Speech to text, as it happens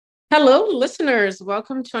Hello, listeners.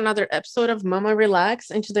 Welcome to another episode of Mama RelaXx.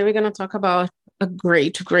 And today we're going to talk about a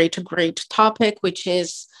great topic, which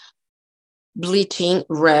is bleaching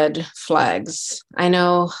red flags. I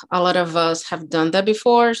know a lot of us have done that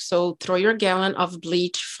before, so throw your gallon of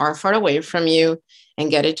bleach far away from you and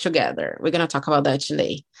get it together. We're going to talk about that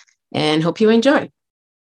today and hope you enjoy.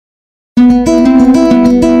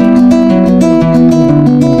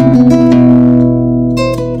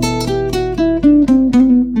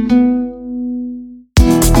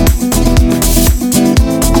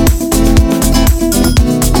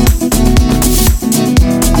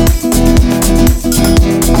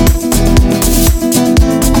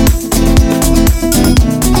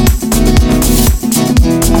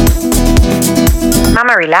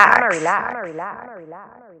 Mama relax.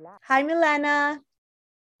 Hi, Milena.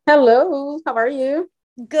 Hello, how are you?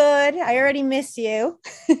 Good. I already miss you.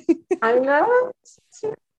 I know.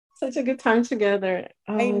 Such a good time together.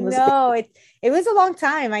 I know it was a long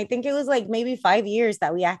time. I think it was like maybe 5 years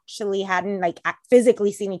that we actually hadn't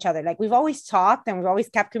physically seen each other. Like we've always talked and we've always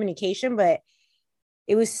kept communication, but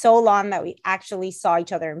it was so long that we actually saw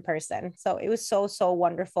each other in person. So it was so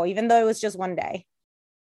wonderful, even though it was just one day.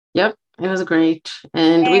 Yep, it was great.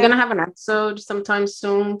 And we're going to have an episode sometime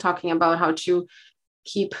soon talking about how to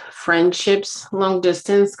keep friendships long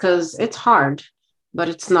distance because it's hard, but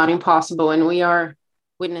it's not impossible. And we are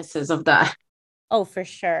witnesses of that. Oh, for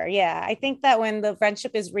sure. Yeah. I think that when the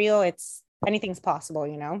friendship is real, anything's possible,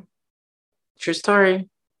 you know? True story.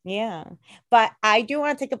 Yeah. But I do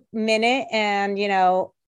want to take a minute and, you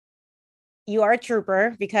are a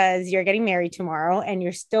trooper because you're getting married tomorrow and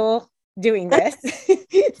you're still doing this.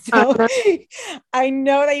 So I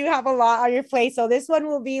know that you have a lot on your plate. So this one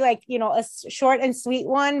will be a short and sweet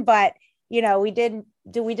one, but we didn't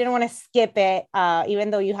want to skip it,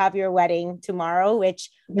 even though you have your wedding tomorrow, which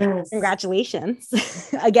yes. Congratulations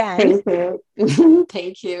again. Thank you.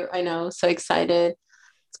 Thank you. I know. So excited.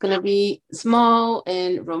 It's going to be small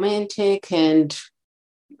and romantic and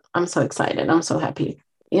I'm so excited. I'm so happy.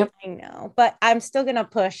 Yep. I know, but I'm still going to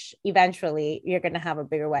push. Eventually you're going to have a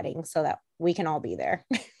bigger wedding so that we can all be there.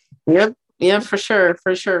 Yep. Yeah, for sure.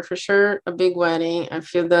 A big wedding. I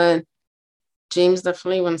feel that James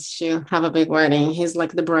definitely wants to have a big wedding. He's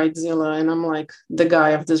like the bridezilla and I'm like the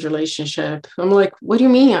guy of this relationship. I'm like, what do you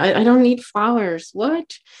mean? I don't need flowers.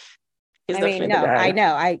 What? He's I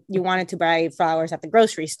know. You wanted to buy flowers at the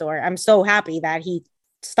grocery store. I'm so happy that he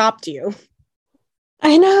stopped you.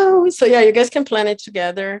 I know. So yeah, you guys can plan it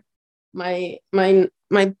together. My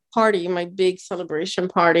party, my big celebration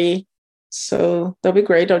party. So that'll be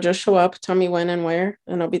great. I'll just show up, tell me when and where,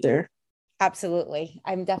 and I'll be there. Absolutely.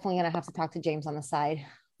 I'm definitely going to have to talk to James on the side,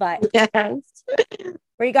 but yes.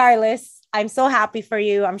 Regardless, I'm so happy for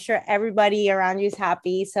you. I'm sure everybody around you is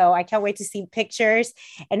happy. So I can't wait to see pictures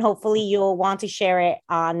and hopefully you'll want to share it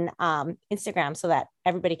on Instagram so that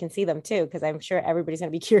everybody can see them too. Cause I'm sure everybody's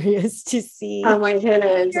going to be curious to see. Oh my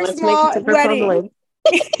goodness. Let's make it super public.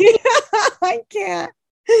 I can't.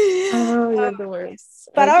 Oh, you're the worst.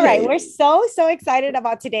 But okay. All right, we're so excited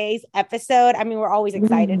about today's episode. I mean, we're always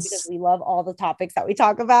excited because we love all the topics that we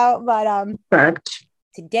talk about. But correct.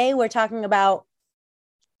 Today we're talking about,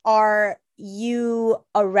 are you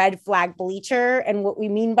a red flag bleacher? And what we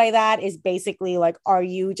mean by that is basically like, are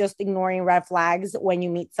you just ignoring red flags when you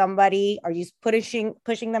meet somebody? Are you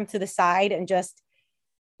pushing them to the side and just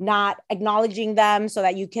not acknowledging them so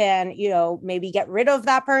that you can, maybe get rid of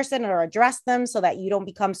that person or address them so that you don't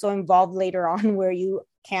become so involved later on where you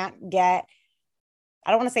can't get, I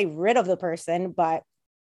don't want to say rid of the person, but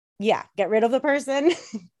yeah, get rid of the person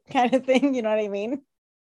kind of thing. You know what I mean?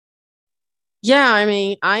 Yeah. I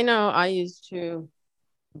mean, I know I used to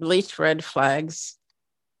bleach red flags.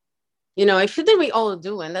 I feel that we all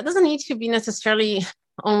do, and that doesn't need to be necessarily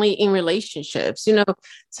only in relationships.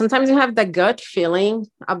 Sometimes you have that gut feeling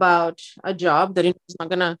about a job that it's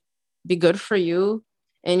not gonna be good for you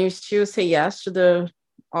and you still say yes to the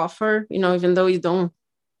offer, even though you don't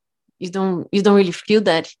really feel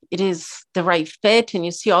that it is the right fit, and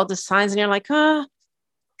you see all the signs and you're like,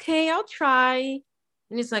 okay, I'll try.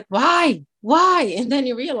 And it's like, why and then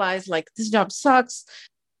you realize like, this job sucks.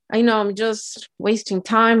 I know I'm just wasting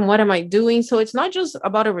time. What am I doing? So it's not just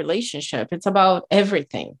about a relationship. It's about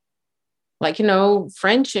everything. Like,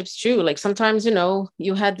 friendships too. Like sometimes,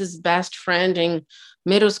 you had this best friend in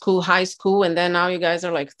middle school, high school, and then now you guys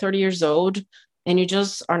are like 30 years old and you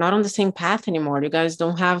just are not on the same path anymore. You guys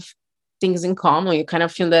don't have things in common. You kind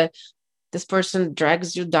of feel that this person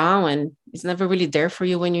drags you down and is never really there for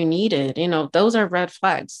you when you need it. Those are red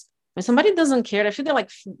flags. When somebody doesn't care, I feel they're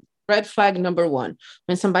like red flag number one.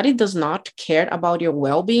 When somebody does not care about your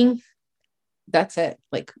well-being, That's it.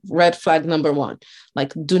 Like red flag number one.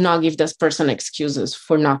 Like do not give this person excuses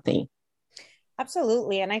for nothing.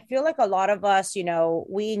 Absolutely. And I feel like a lot of us,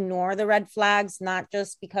 we ignore the red flags, not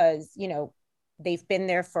just because, they've been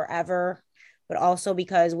there forever, but also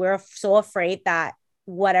because we're so afraid that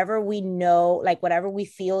whatever we know, like whatever we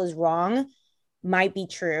feel is wrong, might be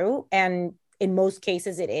true. And in most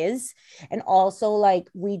cases, it is. And also, like,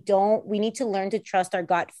 we need to learn to trust our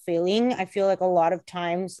gut feeling. I feel like a lot of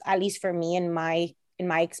times, at least for me in my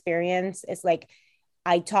experience, it's like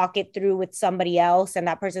I talk it through with somebody else, and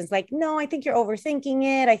that person's like, no, I think you're overthinking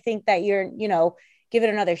it. I think that give it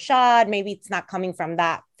another shot. Maybe it's not coming from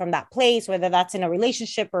that place, whether that's in a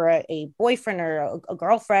relationship or a boyfriend or a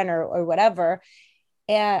girlfriend or whatever.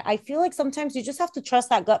 And I feel like sometimes you just have to trust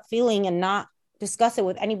that gut feeling and not discuss it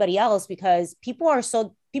with anybody else, because people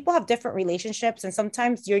have different relationships, and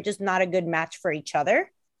sometimes you're just not a good match for each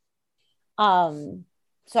other. So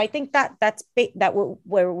I think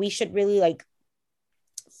where we should really like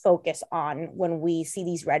focus on when we see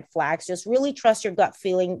these red flags. Just really trust your gut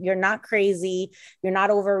feeling. You're not crazy. You're not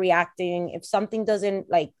overreacting. If something doesn't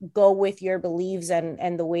like go with your beliefs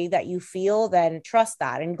and the way that you feel, then trust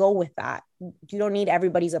that and go with that. You don't need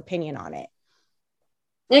everybody's opinion on it.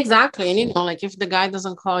 Exactly. And like if the guy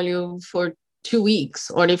doesn't call you for 2 weeks,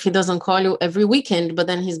 or if he doesn't call you every weekend, but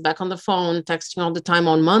then he's back on the phone texting all the time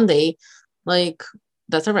on Monday, like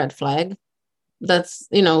that's a red flag. That's,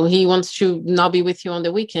 he wants to not be with you on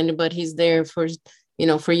the weekend, but he's there for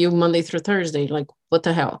you Monday through Thursday. Like, what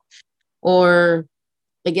the hell? Or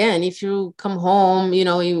again, if you come home,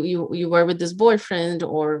 you were with this boyfriend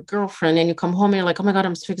or girlfriend, and you come home and you're like, oh my God,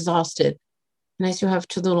 I'm so exhausted. And I still have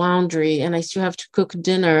to do laundry, and I still have to cook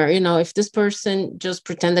dinner. If this person just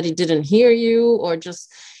pretend that he didn't hear you, or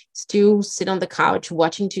just still sit on the couch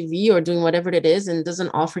watching TV or doing whatever it is and doesn't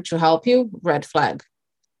offer to help you, red flag.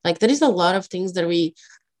 Like there is a lot of things that we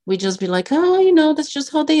just be like, oh, that's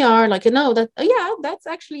just how they are. Like, no, that, yeah, that's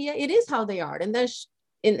actually, yeah, it is how they are. And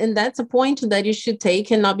that's a point that you should take,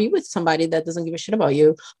 and not be with somebody that doesn't give a shit about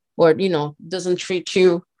you, or, doesn't treat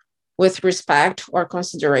you with respect or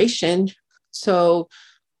consideration. So,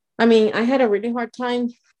 I mean, I had a really hard time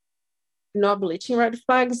not bleaching red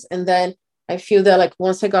flags. And then I feel that like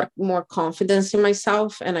once I got more confidence in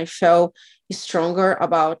myself and I felt stronger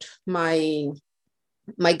about my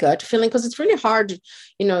gut feeling, because it's really hard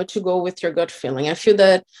to go with your gut feeling. I feel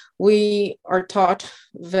that we are taught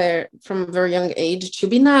from a very young age to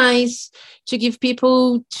be nice, to give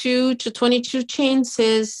people 2 to 22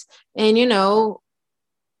 chances, and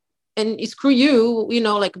and screw you,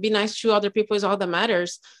 like be nice to other people is all that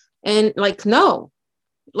matters. And like, no,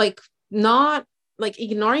 like not like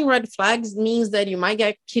ignoring red flags means that you might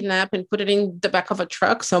get kidnapped and put it in the back of a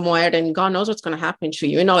truck somewhere, and God knows what's going to happen to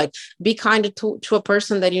you. Like be kind to a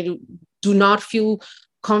person that you do not feel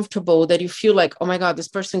comfortable, that you feel like, oh my God, this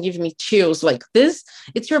person gives me chills. Like this,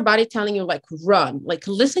 it's your body telling you like run, like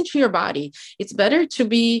listen to your body. It's better to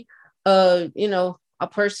be a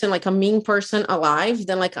person, like a mean person alive,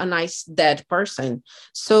 than like a nice dead person.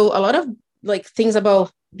 So a lot of like things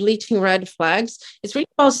about bleaching red flags, it's really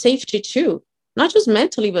about safety too, not just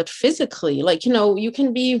mentally, but physically. Like, you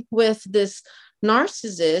can be with this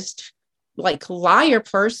narcissist, like liar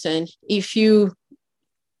person, if you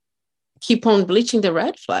keep on bleaching the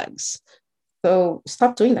red flags. So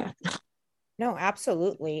stop doing that. No,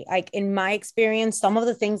 absolutely. Like in my experience, some of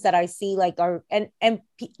the things that I see like are and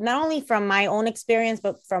not only from my own experience,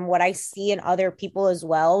 but from what I see in other people as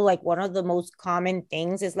well. Like one of the most common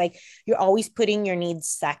things is like you're always putting your needs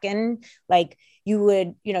second. Like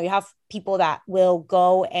you have people that will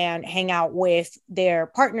go and hang out with their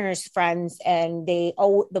partner's friends, and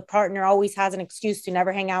the partner always has an excuse to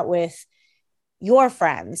never hang out with your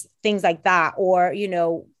friends, things like that. Or,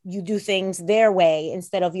 you do things their way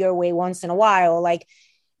instead of your way once in a while. Like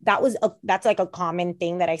that's like a common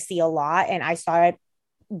thing that I see a lot. And I saw it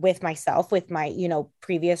with myself, with my,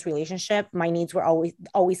 previous relationship. My needs were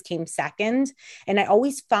always came second. And I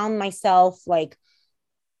always found myself like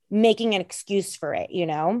making an excuse for it,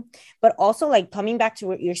 but also like coming back to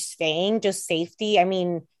what you're saying, just safety. I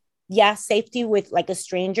mean, yeah, safety with like a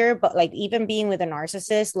stranger, but like even being with a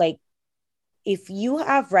narcissist, like if you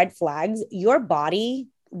have red flags, your body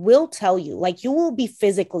will tell you, like you will be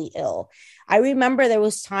physically ill. I remember there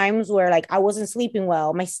was times where like I wasn't sleeping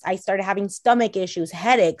well. I started having stomach issues,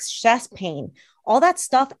 headaches, chest pain, all that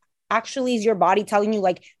stuff actually is your body telling you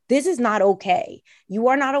like, this is not okay. You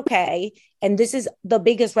are not okay. And this is the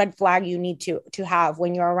biggest red flag you need to have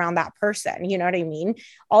when you're around that person. You know what I mean?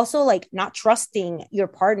 Also, like not trusting your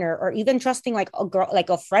partner or even trusting like a girl, like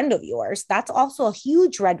a friend of yours. That's also a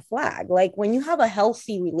huge red flag. Like when you have a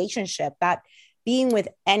healthy relationship, that being with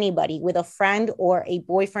anybody, with a friend or a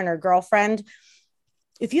boyfriend or girlfriend,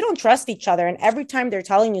 if you don't trust each other and every time they're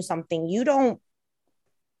telling you something, you don't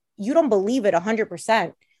believe it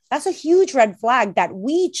 100%, that's a huge red flag that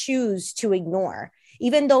we choose to ignore,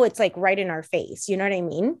 even though it's like right in our face. You know what I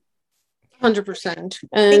mean? 100%. Things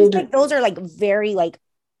And like those are like very like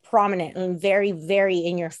prominent and very, very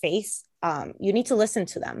in your face. You need to listen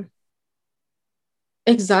to them.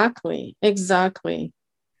 exactly, exactly.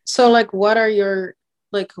 So like what are your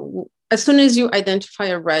like as soon as you identify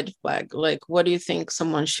a red flag, like what do you think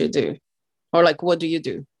someone should do? Or like what do you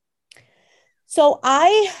do? So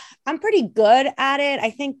I'm pretty good at it. I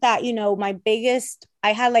think that, my biggest,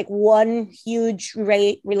 I had like one huge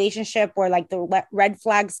relationship where like the red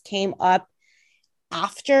flags came up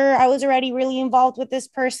after I was already really involved with this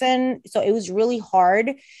person. So it was really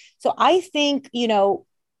hard. So I think,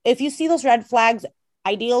 if you see those red flags,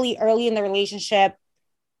 ideally early in the relationship,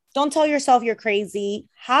 don't tell yourself you're crazy.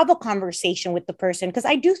 Have a conversation with the person because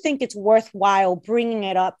I do think it's worthwhile bringing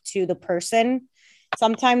it up to the person.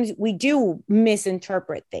 Sometimes we do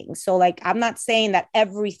misinterpret things. So, like, I'm not saying that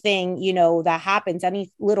everything, that happens,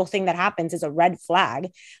 any little thing that happens is a red flag.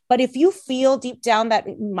 But if you feel deep down that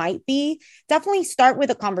it might be, definitely start with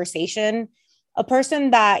a conversation. A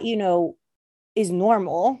person that, is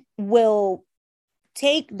normal will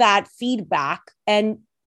take that feedback and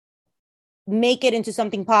make it into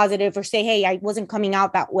something positive or say, hey, I wasn't coming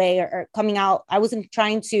out that way or coming out, I wasn't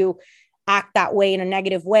trying to act that way in a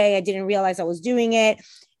negative way. I didn't realize I was doing it.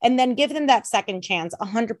 And then give them that second chance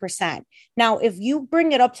 100%. Now, if you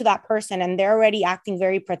bring it up to that person and they're already acting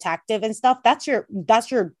very protective and stuff, that's your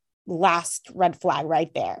last red flag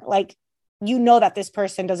right there. Like, that this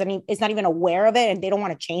person is not even aware of it and they don't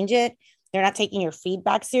want to change it. They're not taking your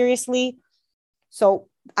feedback seriously. So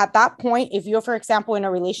at that point, if you're, for example, in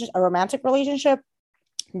a romantic relationship,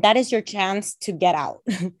 that is your chance to get out.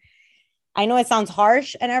 I know it sounds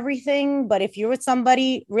harsh and everything, but if you're with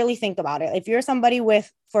somebody, really think about it. If you're somebody with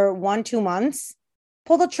for 1-2 months,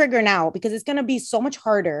 pull the trigger now because it's going to be so much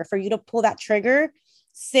harder for you to pull that trigger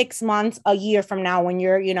 6 months, a year from now when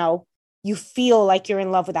you feel like you're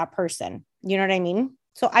in love with that person. You know what I mean?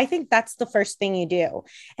 So I think that's the first thing you do.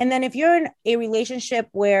 And then if you're in a relationship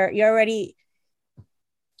where you're already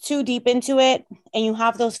too deep into it and you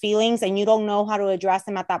have those feelings and you don't know how to address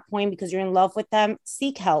them at that point because you're in love with them,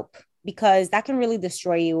 seek help because that can really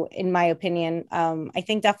destroy you, in my opinion. I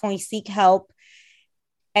think definitely seek help.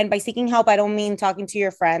 And by seeking help, I don't mean talking to your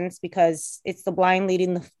friends because it's the blind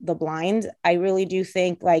leading the blind. I really do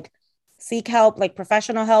think like seek help, like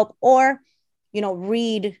professional help, or,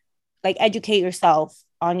 read, like educate yourself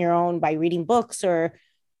on your own by reading books or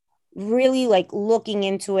really like looking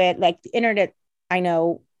into it. Like the internet, I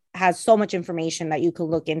know, has so much information that you could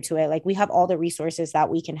look into it. Like we have all the resources that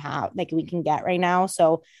we can have, like we can get right now.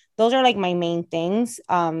 So those are like my main things,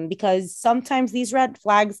 because sometimes these red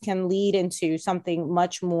flags can lead into something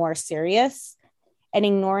much more serious, and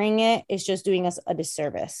ignoring it is just doing us a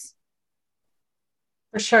disservice.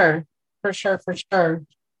 For sure. For sure. For sure.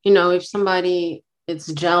 If somebody is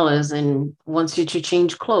jealous and wants you to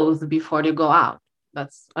change clothes before they go out,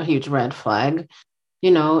 that's a huge red flag.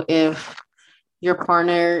 If your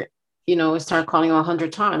partner, start calling you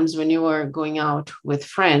 100 times when you are going out with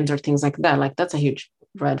friends or things like that, like that's a huge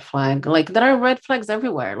red flag. Like there are red flags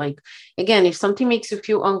everywhere. Like again, if something makes you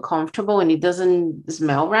feel uncomfortable and it doesn't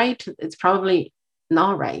smell right, it's probably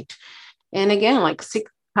not right. And again, like seek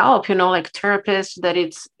help, like therapist that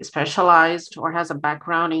it's specialized or has a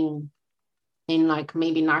background in like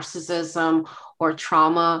maybe narcissism or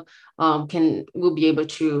trauma, can will be able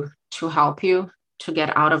to help you to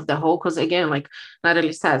get out of the hole. Because again, like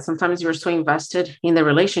Natalie said, sometimes you're so invested in the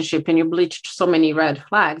relationship and you bleached so many red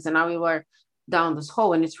flags and now you are down this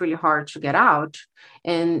hole and it's really hard to get out.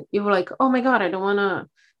 And you were like, oh my God, I don't want to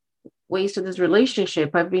waste this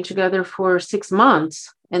relationship. I've been together for 6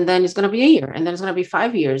 months and then it's going to be a year and then it's going to be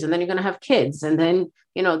 5 years and then you're going to have kids. And then,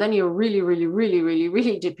 then you're really, really, really, really,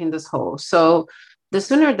 really deep in this hole. So the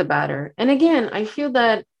sooner the better. And again, I feel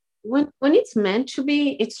that when it's meant to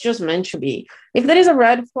be, it's just meant to be. If there is a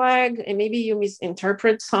red flag and maybe you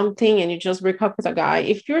misinterpret something and you just break up with a guy,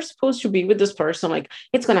 if you're supposed to be with this person, like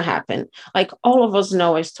it's going to happen. Like all of us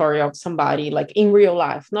know a story of somebody like in real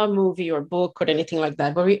life, not movie or book or anything like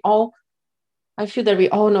that, but we all I feel that we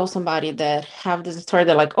all know somebody that have this story.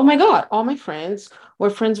 They're like, oh my God, all my friends were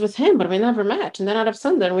friends with him, but we never met. And then out of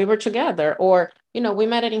sudden we were together. Or, we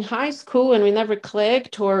met it in high school and we never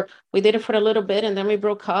clicked, or we did it for a little bit and then we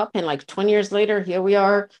broke up. And like 20 years later, here we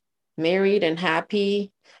are married and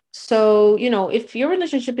happy. So, if your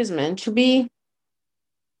relationship is meant to be,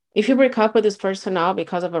 if you break up with this person now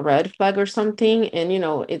because of a red flag or something, and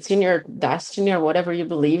it's in your destiny or whatever you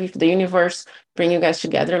believe, if the universe bring you guys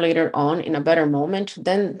together later on in a better moment,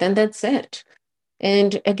 then that's it.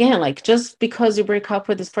 And again, like, just because you break up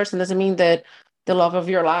with this person doesn't mean that the love of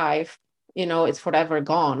your life, it's forever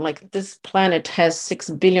gone. Like, this planet has 6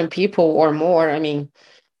 billion people or more. I mean,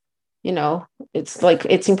 you know it's like,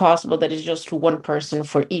 it's impossible that it's just one person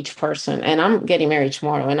for each person. And I'm getting married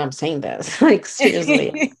tomorrow and I'm saying this like,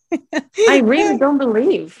 seriously, I really don't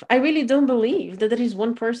believe that there is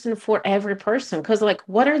one person for every person. Because, like,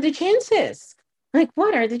 what are the chances? Like,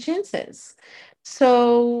 what are the chances?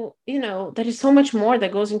 So, there is so much more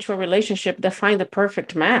that goes into a relationship to find the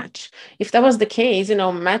perfect match. If that was the case,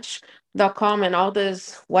 Match.com and all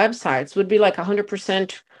these websites would be like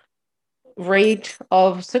 100% rate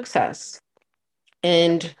of success.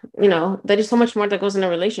 And there is so much more that goes in a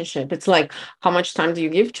relationship. It's like, how much time do you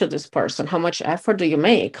give to this person? How much effort do you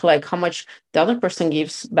make? Like, how much the other person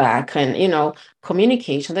gives back? And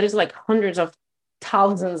communication. There is like hundreds of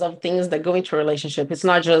thousands of things that go into a relationship. It's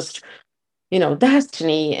not just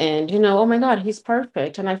destiny and oh my God, he's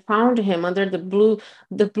perfect and I found him under the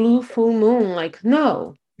blue full moon. Like,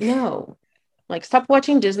 no, no. Like, stop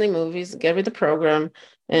watching Disney movies, get with the program,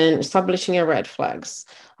 and stop bleaching your red flags.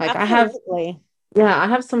 Like, Absolutely. I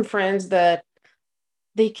have some friends that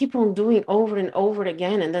they keep on doing over and over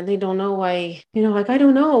again, and then they don't know why. Like, I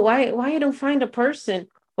don't know why I don't find a person.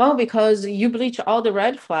 Well, because you bleach all the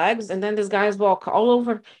red flags, and then these guys walk all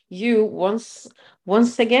over you once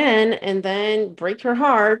again, and then break your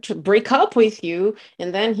heart, break up with you,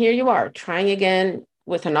 and then here you are trying again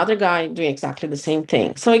with another guy doing exactly the same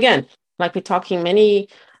thing. So again, like we're talking many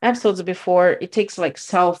episodes before, it takes like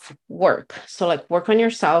self work. So, like, work on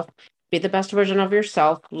yourself, be the best version of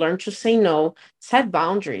yourself, learn to say no, set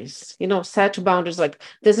boundaries, set boundaries. Like,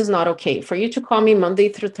 this is not okay for you to call me Monday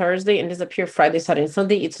through Thursday and disappear Friday, Saturday, and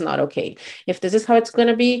Sunday. It's not okay. If this is how it's going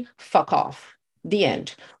to be, fuck off. The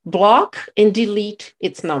end. Block and delete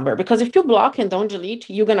its number, because if you block and don't delete,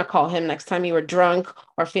 you're going to call him next time you are drunk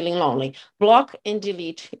or feeling lonely. Block and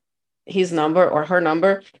delete his number or her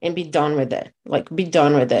number and be done with it. Like, be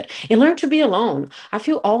done with it and learn to be alone. I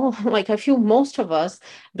feel most of us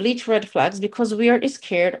bleach red flags because we are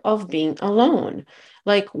scared of being alone.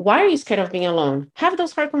 Like, why are you scared of being alone? Have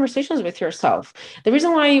those hard conversations with yourself. The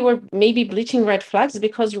reason why you were maybe bleaching red flags is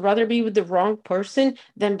because you'd rather be with the wrong person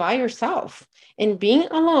than by yourself. And being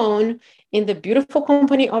alone in the beautiful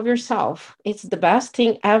company of yourself, it's the best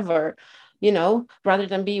thing ever, rather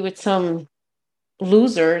than be with some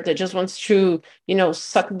loser that just wants to,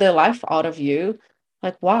 suck the life out of you.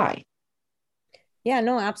 Like, why? Yeah,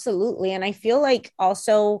 no, absolutely. And I feel like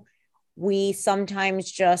also we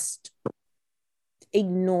sometimes just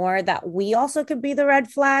ignore that we also could be the red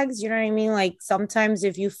flags. You know what I mean? Like, sometimes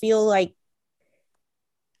if you feel like,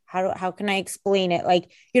 how can I explain it?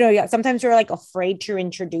 Like, yeah, sometimes you're like afraid to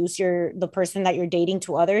introduce the person that you're dating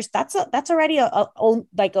to others. That's already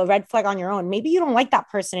like a red flag on your own. Maybe you don't like that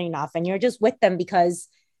person enough and you're just with them because,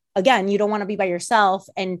 again, you don't want to be by yourself,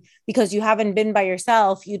 and because you haven't been by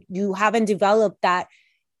yourself, you haven't developed that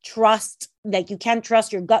trust. Like, you can't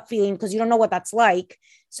trust your gut feeling because you don't know what that's like.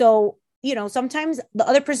 So, sometimes the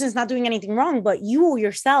other person is not doing anything wrong, but you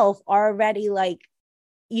yourself are already like,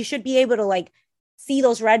 you should be able to like see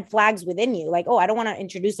those red flags within you. Like, oh, I don't want to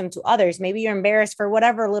introduce them to others. Maybe you're embarrassed for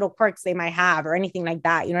whatever little quirks they might have or anything like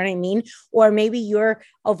that. You know what I mean? Or maybe you're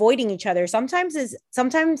avoiding each other. Sometimes is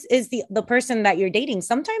the person that you're dating.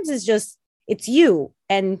 Sometimes is just, it's you,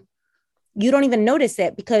 and you don't even notice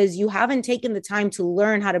it because you haven't taken the time to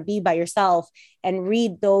learn how to be by yourself and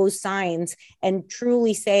read those signs and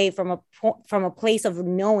truly say from a place of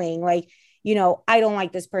knowing, like, I don't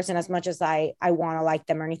like this person as much as I want to like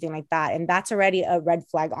them or anything like that. And that's already a red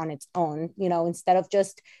flag on its own, instead of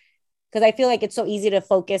just, because I feel like it's so easy to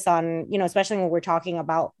focus on, especially when we're talking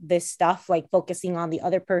about this stuff, like focusing on the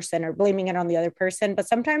other person or blaming it on the other person. But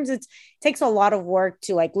sometimes it takes a lot of work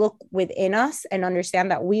to like look within us and understand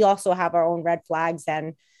that we also have our own red flags,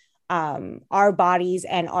 and our bodies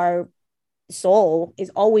and our soul is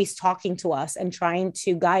always talking to us and trying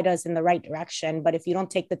to guide us in the right direction. But if you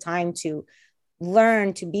don't take the time to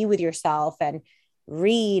learn to be with yourself and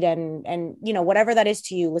read and whatever that is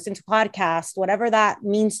to you, listen to podcasts, whatever that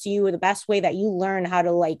means to you, or the best way that you learn how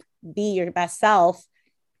to like be your best self,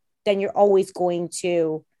 then you're always going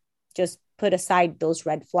to just put aside those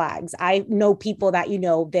red flags. I know people that,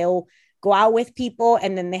 they'll go out with people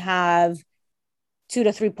and then they have 2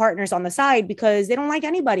 to 3 partners on the side because they don't like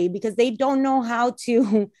anybody, because they don't know how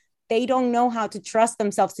to they don't know how to trust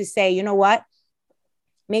themselves to say, you know what,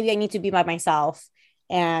 maybe I need to be by myself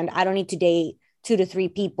and I don't need to date 2 to 3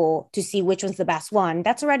 people to see which one's the best one.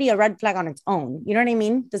 That's already a red flag on its own. You know what I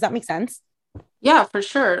mean? Does that make sense? Yeah, for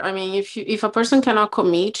sure. I mean, if a person cannot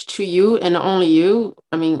commit to you and only you,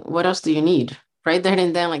 I mean, what else do you need? Right there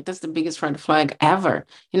and then, like that's the biggest red flag ever.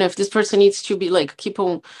 If this person needs to be like keep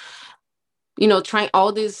on, trying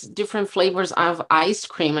all these different flavors of ice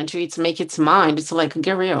cream until it's make its mind, it's like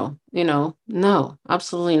get real, no,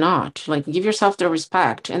 absolutely not. Like give yourself the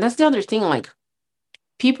respect. And that's the other thing, like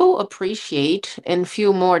people appreciate and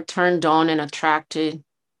feel more turned on and attracted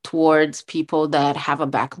towards people that have a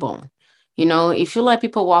backbone. If you let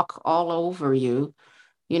people walk all over you,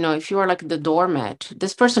 if you are like the doormat,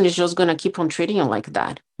 this person is just gonna keep on treating you like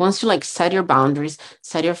that. Once you like set your boundaries,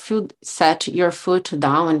 set your foot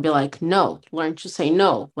down and be like, no, learn to say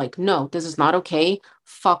no. Like, no, this is not okay.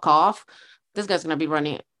 Fuck off. This guy's gonna be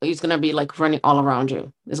running, he's gonna be like running all around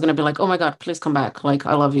you. It's gonna be like, oh my God, please come back. Like,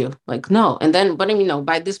 I love you. Like, no. And then, but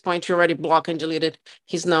by this point, you already blocked and deleted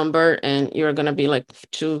his number and you're gonna be like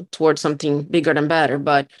towards something bigger and better.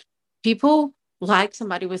 But people like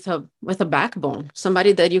somebody with a backbone,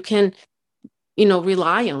 somebody that you can,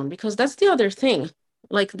 rely on, because that's the other thing.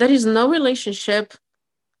 Like there is no relationship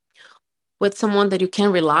with someone that you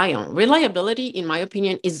can rely on. Reliability, in my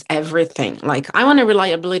opinion, is everything. Like I want a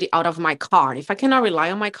reliability out of my car. If I cannot rely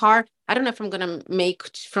on my car, I don't know if I'm gonna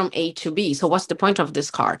make from A to B. So what's the point of this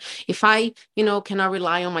car? If I, cannot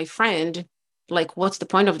rely on my friend, like what's the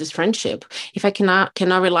point of this friendship? If I cannot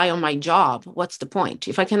rely on my job, what's the point?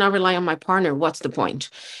 If I cannot rely on my partner, what's the point?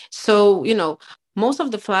 So, most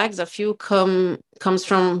of the flags I feel comes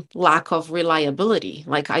from lack of reliability.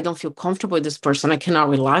 Like I don't feel comfortable with this person. I cannot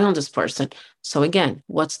rely on this person. So again,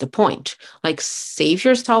 what's the point? Like save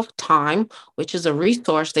yourself time, which is a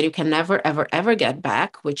resource that you can never, ever, ever get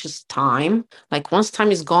back, which is time. Like once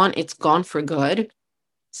time is gone, it's gone for good.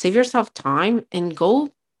 Save yourself time and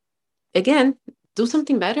go again, do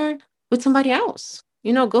something better with somebody else.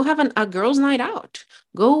 Go have a girls' night out.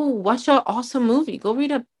 Go watch an awesome movie. Go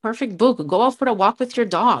read a perfect book. Go out for a walk with your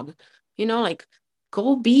dog. Like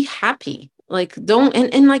go be happy. Like don't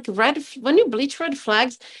and like when you bleach red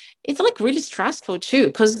flags, it's like really stressful too,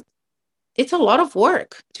 because it's a lot of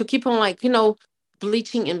work to keep on like,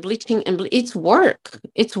 bleaching and bleaching and it's work.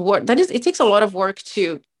 It's work. It takes a lot of work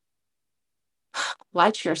to lie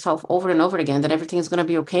to yourself over and over again that everything is going to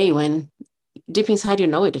be okay when deep inside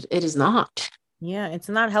it is not. Yeah, it's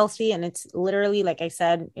not healthy. And it's literally, like I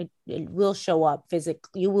said, it will show up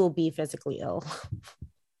physically. You will be physically ill.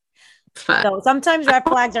 Fact. So sometimes red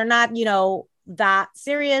flags are not, that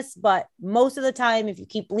serious, but most of the time, if you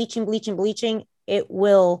keep bleaching,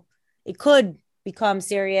 it could become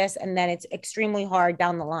serious. And then it's extremely hard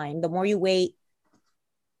down the line. The more you wait,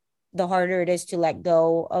 the harder it is to let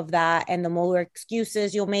go of that, and the more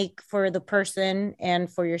excuses you'll make for the person and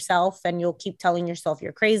for yourself, and you'll keep telling yourself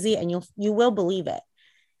you're crazy, and you will believe it,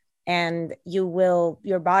 and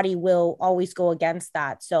your body will always go against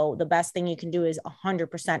that. So the best thing you can do is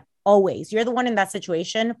 100% always, you're the one in that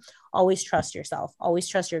situation, always trust yourself, always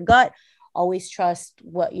trust your gut, always trust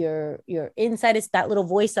what your inside is, that little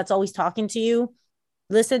voice that's always talking to you.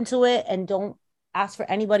 Listen to it and don't ask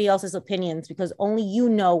for anybody else's opinions, because only you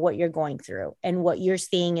know what you're going through and what you're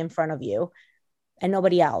seeing in front of you, and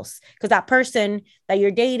nobody else. Because that person that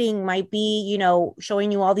you're dating might be,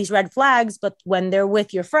 showing you all these red flags, but when they're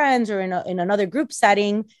with your friends or in another group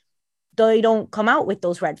setting, they don't come out with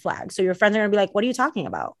those red flags. So your friends are going to be like, what are you talking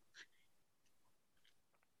about?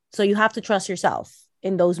 So you have to trust yourself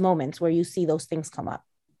in those moments where you see those things come up.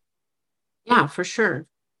 Yeah, for sure.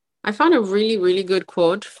 I found a really, really good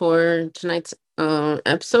quote for tonight's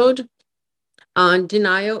episode.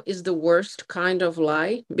 Denial is the worst kind of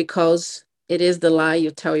lie because it is the lie you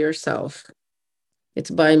tell yourself. It's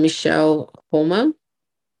by Michelle Homa.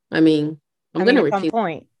 I mean, I'm going to It's on repeat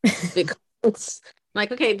point. because it's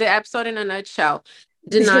like, okay, the episode in a nutshell.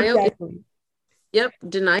 Denial is, Exactly. yep,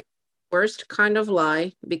 denial is the worst kind of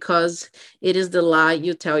lie because it is the lie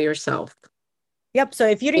you tell yourself. Yep. So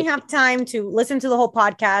if you didn't have time to listen to the whole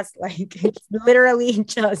podcast, like it's literally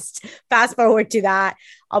just fast forward to that.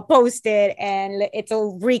 I'll post it, and it's a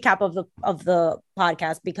recap of the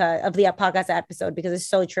podcast, because of the podcast episode, because it's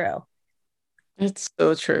so true. It's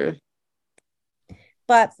so true.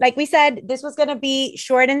 But like we said, this was going to be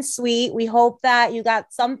short and sweet. We hope that you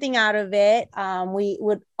got something out of it. We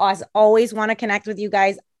would, as always, want to connect with you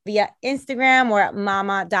guys via Instagram or at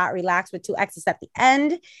mama.relax with two X's at the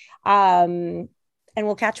end. And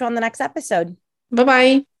we'll catch you on the next episode. Bye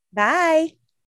bye. Bye.